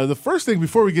 The first thing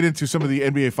before we get into some of the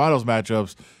NBA finals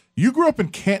matchups, you grew up in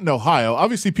Canton, Ohio.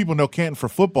 Obviously, people know Canton for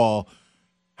football.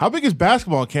 How big is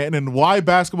basketball in Canton, and why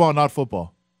basketball and not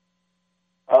football?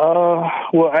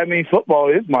 Well, I mean, football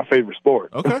is my favorite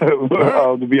sport. Okay.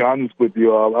 Right. To be honest with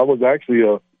you, I was actually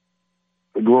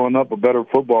growing up a better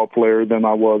football player than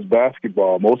I was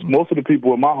basketball. Most of the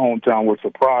people in my hometown were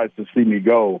surprised to see me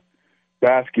go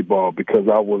basketball because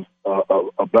I was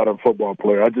a better football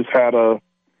player. I just had a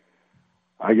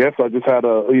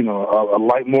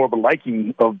more of a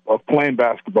liking of playing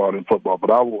basketball than football.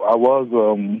 But I was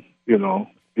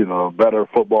a better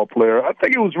football player. I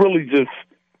think it was really just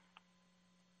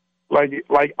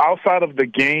like outside of the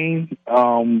game,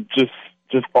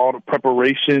 just all the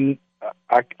preparation.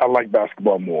 I like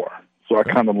basketball more, so I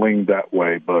kind of leaned that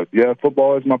way. But yeah,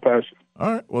 football is my passion.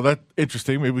 All right, well, that's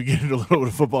interesting. Maybe we get into a little bit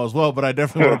of football as well, but I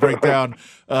definitely want to break down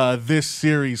this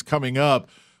series coming up.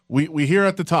 We hear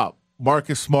at the top,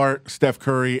 Marcus Smart, Steph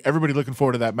Curry, everybody looking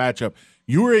forward to that matchup.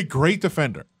 You were a great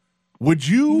defender. Would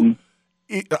you?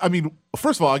 Mm-hmm. I mean,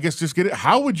 first of all, I guess just get it.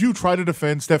 How would you try to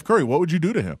defend Steph Curry? What would you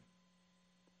do to him?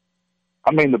 I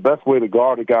mean, the best way to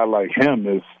guard a guy like him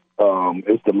is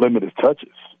to limit his touches.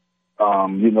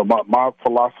 My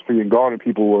philosophy in guarding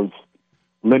people was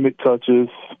limit touches,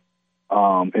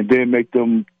 and then make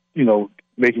him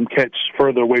catch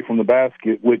further away from the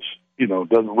basket, which,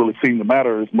 doesn't really seem to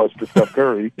matter as much to Steph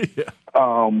Curry. Yeah.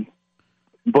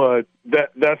 But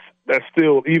that's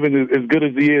still, even as good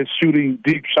as he is shooting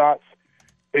deep shots,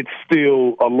 it's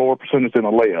still a lower percentage than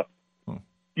a layup.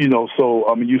 So,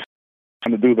 I mean, you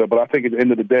trying to do that, but I think at the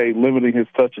end of the day, limiting his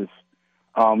touches,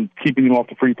 keeping him off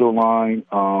the free throw line,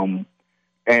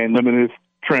 and limiting his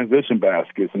transition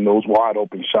baskets and those wide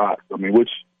open shots. I mean, which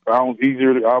sounds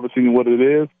easier, obviously, than what it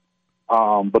is.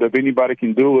 But if anybody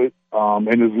can do it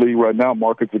in his league right now,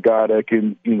 Marcus is a guy that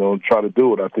can, try to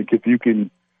do it. I think if you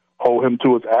can hold him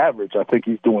to his average, I think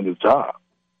he's doing his job.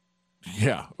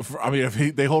 Yeah, I mean,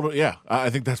 if they hold it, yeah,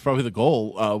 I think that's probably the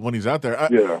goal when he's out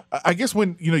there. I guess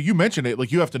when you mentioned it,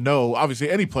 like you have to know, obviously,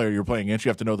 any player you're playing against, you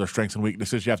have to know their strengths and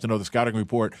weaknesses. You have to know the scouting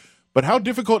report. But how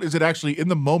difficult is it actually in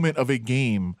the moment of a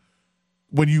game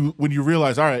when you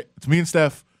realize, all right, it's me and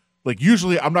Steph. Like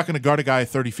usually, I'm not going to guard a guy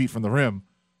 30 feet from the rim,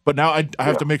 but now I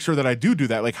have to make sure that I do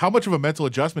that. Like, how much of a mental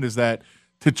adjustment is that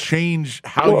to change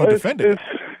how you defend it?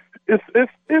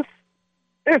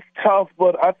 It's tough,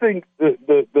 but I think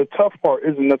the tough part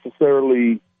isn't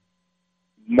necessarily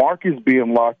Marcus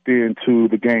being locked into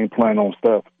the game plan on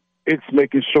Steph. It's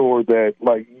making sure that,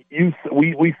 like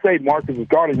we say Marcus is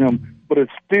guarding him, but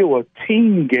it's still a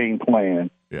team game plan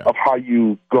of how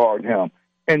you guard him.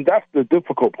 And that's the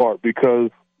difficult part, because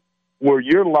where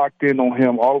you're locked in on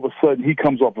him, all of a sudden he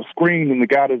comes off a screen and the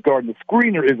guy that's guarding the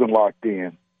screener isn't locked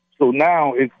in. So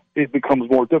now it becomes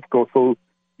more difficult. So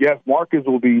yes, Marcus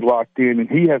will be locked in, and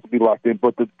he has to be locked in,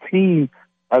 but the team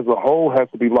as a whole has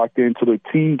to be locked into the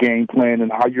team game plan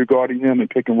and how you're guarding him in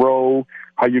pick and roll,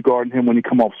 how you're guarding him when he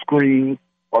come off screen.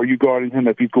 Are you guarding him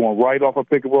if he's going right off a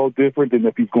pick and roll different than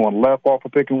if he's going left off a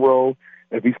pick and roll?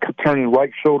 If he's turning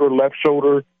right shoulder, left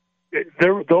shoulder,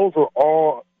 those are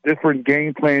all different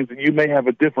game plans, and you may have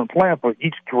a different plan for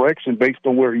each direction based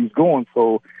on where he's going.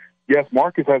 So, yes,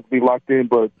 Marcus has to be locked in,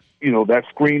 but that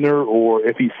screener, or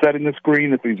if he's setting the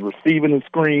screen, if he's receiving the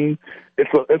screen, it's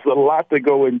a lot to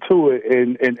go into it,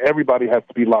 and everybody has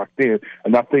to be locked in.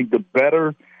 And I think the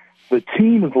better the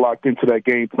team is locked into that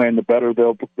game plan, the better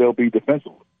they'll be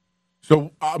defensively.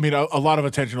 So, I mean, a lot of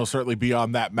attention will certainly be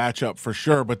on that matchup for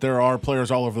sure, but there are players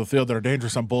all over the field that are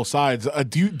dangerous on both sides.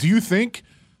 Do you think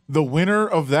the winner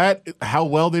of that, how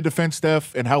well they defend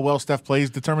Steph and how well Steph plays,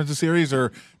 determines the series,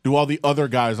 or do all the other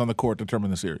guys on the court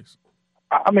determine the series?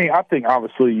 I mean, I think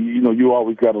obviously, you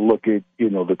always got to look at,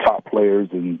 the top players,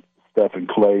 and Steph and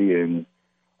Clay and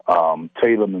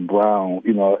Tatum and Brown.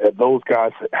 Those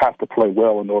guys have to play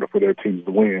well in order for their teams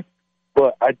to win.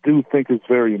 But I do think it's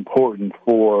very important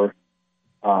for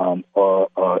Al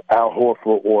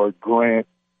Horford or Grant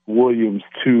Williams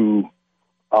to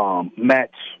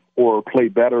match or play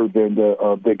better than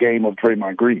the game of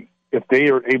Draymond Green. If they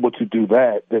are able to do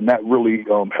that, then that really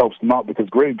helps them out because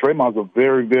Draymond's a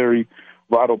very, very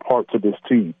vital part to this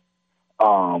team.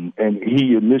 And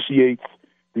he initiates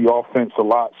the offense a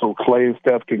lot, so Clay and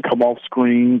Steph can come off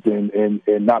screens and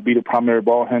not be the primary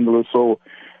ball handler. So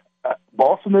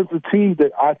Boston is a team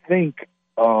that I think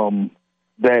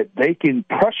that they can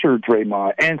pressure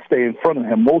Draymond and stay in front of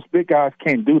him. Most big guys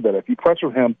can't do that. If you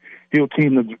pressure him, he'll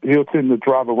tend to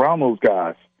drive around those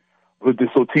guys.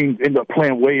 So teams end up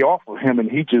playing way off of him,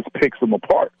 and he just picks them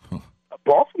apart.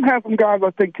 Boston has some guys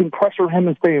I think can pressure him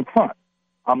and stay in front.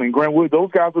 I mean, Grant Wood,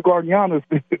 those guys are guarding Giannis.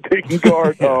 They can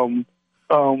guard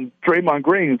Draymond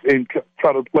Green and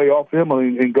try to play off him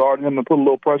and guard him and put a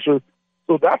little pressure.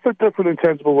 So that's a different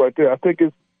intangible right there. I think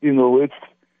it's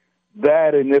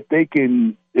that,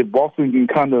 and if Boston can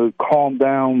kind of calm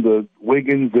down the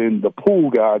Wiggins and the Poole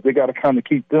guys, they got to kind of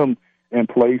keep them in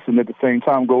place, and at the same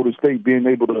time, Golden State being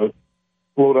able to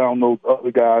slow down those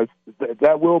other guys,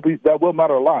 that will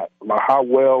matter a lot, like how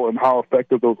well and how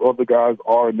effective those other guys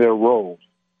are in their roles.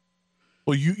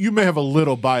 Well, you may have a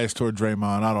little bias toward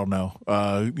Draymond. I don't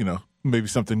know. Maybe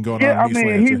something going on. Yeah, I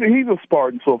mean, he's a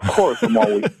Spartan, so of course I'm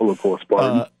always pulling for a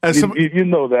Spartan. You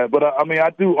know that, but I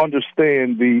do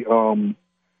understand the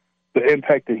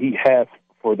impact that he has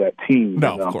for that team.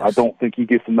 No, of course. I don't think he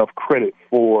gets enough credit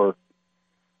for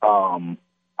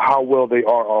how well they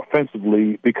are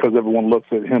offensively because everyone looks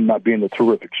at him not being a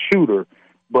terrific shooter,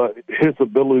 but his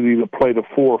ability to play the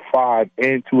 4 or 5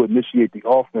 and to initiate the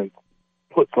offense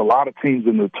puts a lot of teams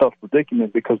in a tough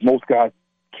predicament because most guys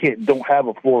don't have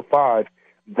a 4 or 5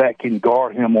 that can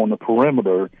guard him on the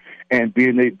perimeter and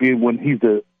being when he's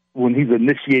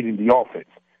initiating the offense.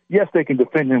 Yes, they can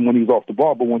defend him when he's off the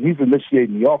ball, but when he's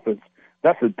initiating the offense,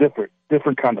 that's a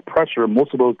different kind of pressure.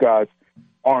 Most of those guys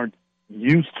aren't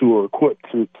used to or equipped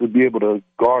to be able to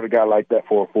guard a guy like that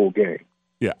for a full game.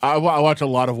 Yeah, I watch a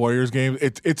lot of Warriors games.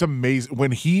 It's amazing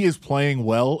when he is playing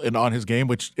well and on his game,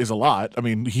 which is a lot. I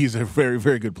mean, he's a very,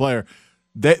 very good player.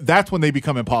 That's when they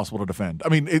become impossible to defend. I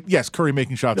mean, yes, Curry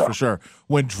making shots for sure.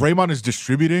 When Draymond is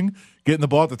distributing, getting the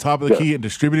ball at the top of the key and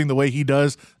distributing the way he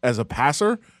does as a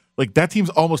passer, like that team's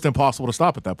almost impossible to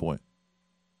stop at that point.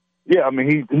 Yeah, I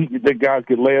mean, the guys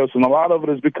get layups, and a lot of it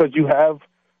is because you have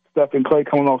Steph and Clay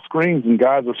coming off screens, and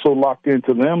guys are so locked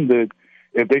into them that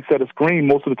if they set a screen,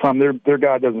 most of the time their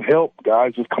guy doesn't help.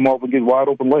 Guys just come off and get wide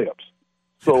open layups.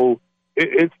 So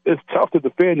it's tough to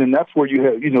defend, and that's where you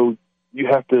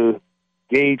have to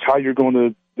gauge how you're going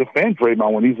to defend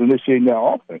Draymond when he's initiating that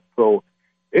offense. So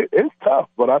it's tough,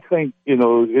 but I think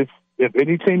if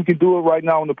any team can do it right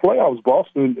now in the playoffs,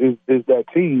 Boston is that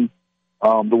team.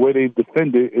 The way they've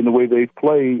defended and the way they've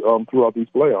played throughout these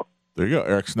playoffs. There you go,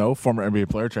 Eric Snow, former NBA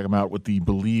player. Check him out with the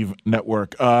Believe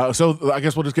Network. So I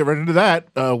guess we'll just get right into that.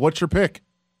 What's your pick?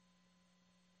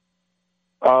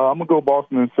 I'm going to go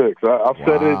Boston in 6. I've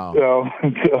said it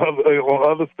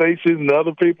on other stations and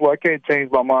other people. I can't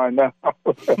change my mind now.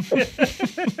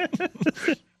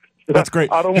 That's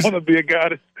great. I don't want to be a guy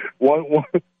that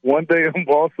one day I'm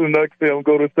Boston, next day I'm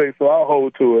Golden State, so I'll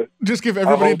hold to it. Just give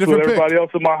everybody a different pick. Everybody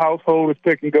else in my household is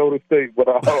picking Golden State, but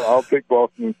I'll pick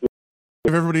Boston in 6.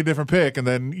 Give everybody a different pick, and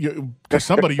then to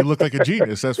somebody you look like a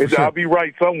genius. That's for sure. I'll be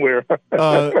right somewhere.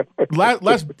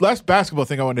 Last basketball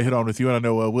thing I wanted to hit on with you, and I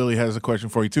know Willie has a question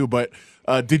for you too. But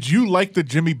did you like the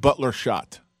Jimmy Butler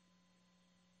shot?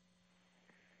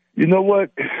 You know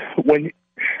what?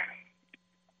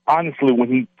 Honestly, when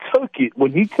he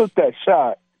took that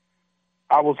shot,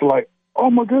 I was like, "Oh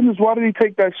my goodness, why did he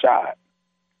take that shot?"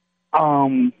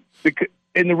 And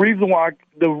the reason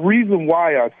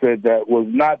why I said that was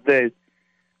not that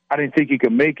I didn't think he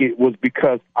could make it, was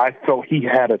because I felt he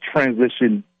had a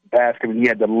transition basket and he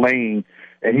had the lane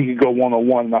and he could go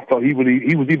one-on-one, and I felt he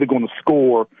was either going to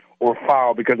score or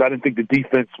foul because I didn't think the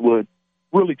defense would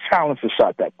really challenge the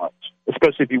shot that much,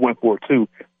 especially if he went for it too.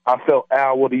 I felt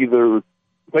Al would either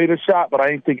play the shot, but I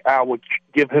didn't think Al would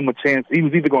give him a chance. He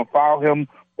was either going to foul him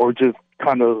or just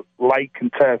kind of light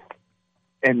contest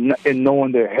and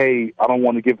knowing that, hey, I don't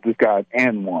want to give this guy an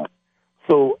and one.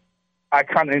 So I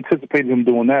kind of anticipated him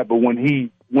doing that, but when he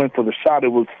went for the shot, it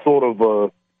was sort of a,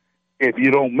 if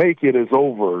you don't make it, it's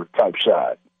over type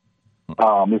shot.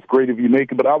 It's great if you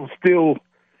make it, but I was still,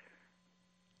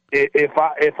 if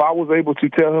I was able to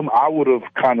tell him, I would have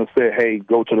kind of said, hey,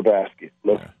 go to the basket.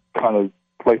 Let's kind of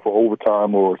play for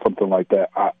overtime or something like that.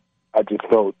 I just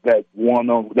felt that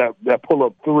that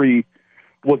pull-up three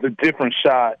was a different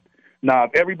shot. Now,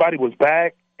 if everybody was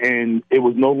back and it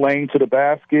was no lane to the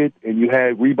basket and you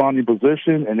had rebounding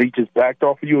position and they just backed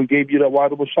off of you and gave you that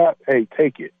wide open shot, hey,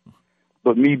 take it.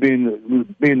 But me being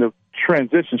the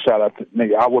transition shot,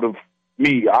 I would have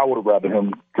rather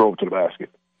him drove to the basket.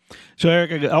 So,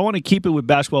 Eric, I want to keep it with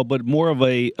basketball, but more of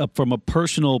from a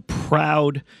personal,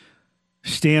 proud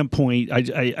standpoint.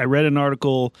 I read an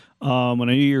article when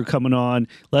I knew you were coming on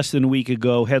less than a week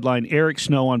ago, headline, Eric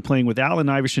Snow on playing with Allen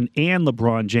Iverson and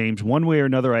LeBron James. One way or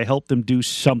another, I helped them do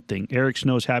something. Eric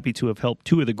Snow is happy to have helped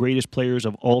two of the greatest players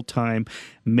of all time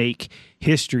make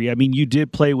history. I mean, you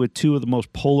did play with two of the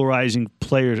most polarizing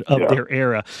players of their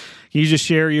era. Can you just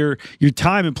share your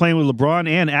time in playing with LeBron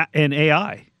and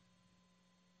AI?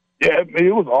 Yeah,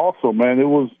 it was awesome, man. It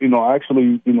was,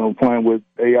 actually, playing with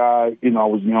AI, I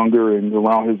was younger and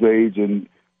around his age, and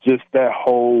just that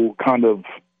whole kind of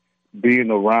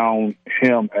being around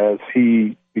him as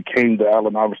he became the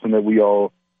Allen Iverson that we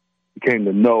all became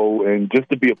to know, and just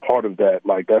to be a part of that,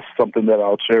 like, that's something that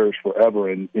I'll cherish forever.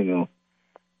 And,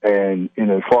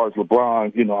 as far as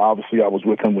LeBron, obviously I was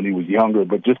with him when he was younger,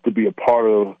 but just to be a part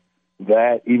of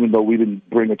that, even though we didn't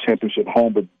bring a championship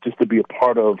home, but just to be a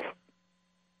part of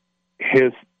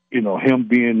his, him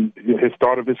being his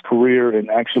start of his career and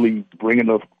actually bringing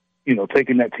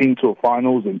taking that team to a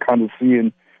finals and kind of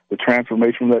seeing the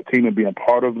transformation of that team and being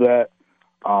part of that.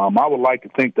 I would like to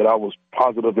think that I was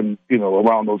positive and,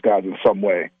 around those guys in some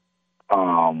way.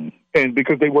 And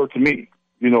because they were to me,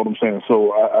 you know what I'm saying?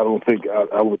 So I don't think,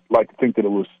 I would like to think that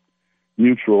it was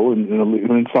mutual. And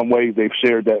in some ways they've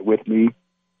shared that with me,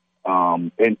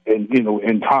 and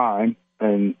in time.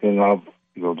 And I've,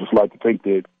 just like to think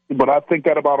that, but I think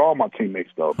that about all my teammates,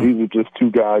 though. These are just two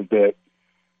guys that,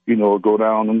 go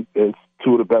down as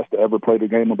two of the best to ever play the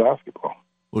game of basketball.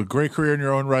 Well, great career in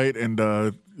your own right, and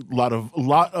a lot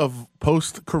of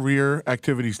post-career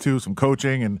activities too, some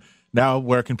coaching, and now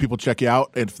where can people check you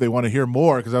out if they want to hear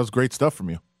more? Because that was great stuff from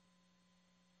you.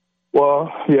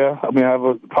 Well, yeah, I have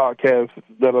a podcast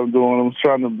that I'm doing. I'm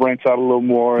trying to branch out a little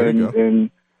more and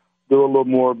do a little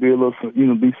more, be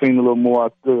seen a little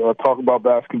more. I talk about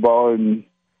basketball and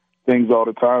things all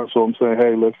the time, so I'm saying,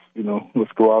 hey, let's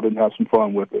go out and have some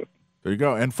fun with it. There you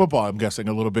go, and football, I'm guessing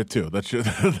a little bit too. That's the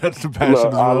passion. Look,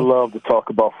 as well. I love to talk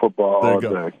about football all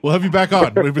day. We'll have you back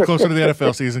on. We'll be closer to the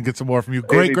NFL season, get some more from you.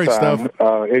 Great stuff.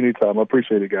 Anytime. I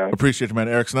appreciate it, guys. Appreciate you, man.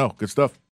 Eric Snow, good stuff.